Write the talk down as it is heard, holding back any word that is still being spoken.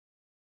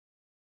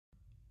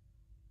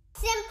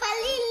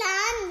Simply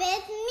learn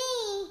with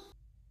me.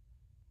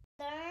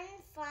 Learn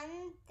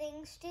fun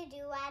things to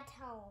do at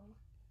home.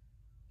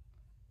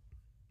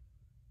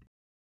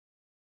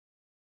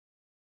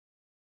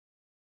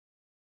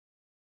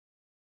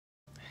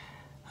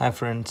 Hi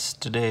friends,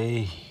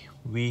 today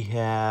we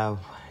have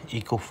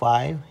Eco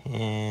 5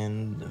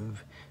 and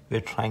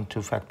we're trying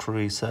to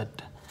factory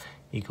reset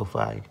Eco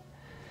 5.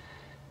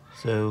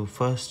 So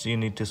first you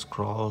need to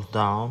scroll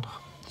down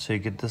so you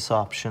get this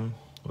option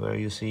where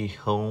you see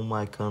home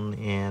icon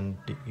and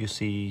you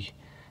see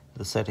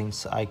the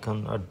settings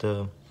icon at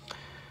the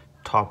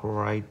top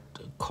right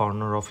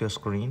corner of your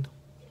screen,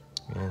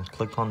 and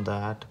click on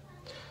that.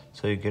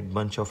 So you get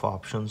bunch of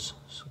options.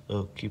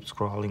 So keep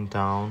scrolling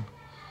down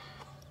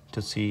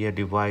to see a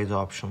device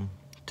option.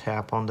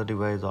 Tap on the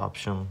device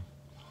option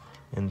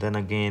and then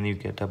again you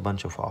get a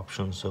bunch of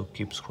options. So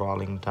keep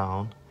scrolling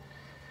down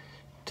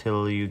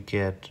till you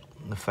get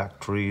the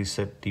factory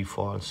set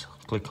defaults.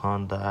 Click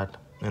on that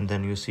and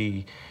then you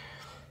see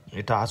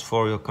it asks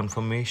for your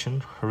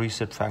confirmation,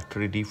 reset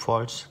factory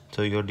defaults,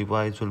 so your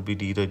device will be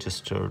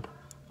deregistered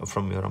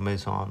from your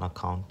Amazon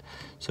account.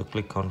 So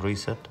click on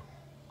reset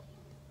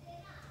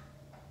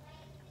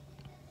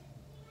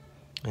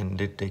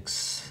and it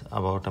takes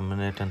about a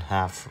minute and a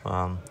half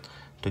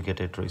to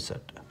get it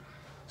reset.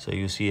 So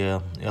you see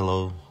a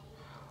yellow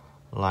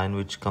line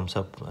which comes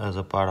up as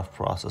a part of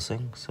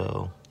processing.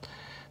 So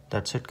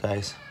that's it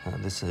guys,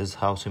 this is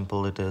how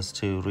simple it is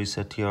to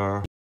reset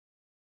your.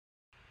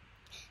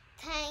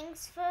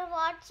 Thanks for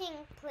watching.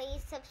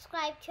 Please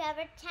subscribe to our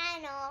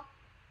channel.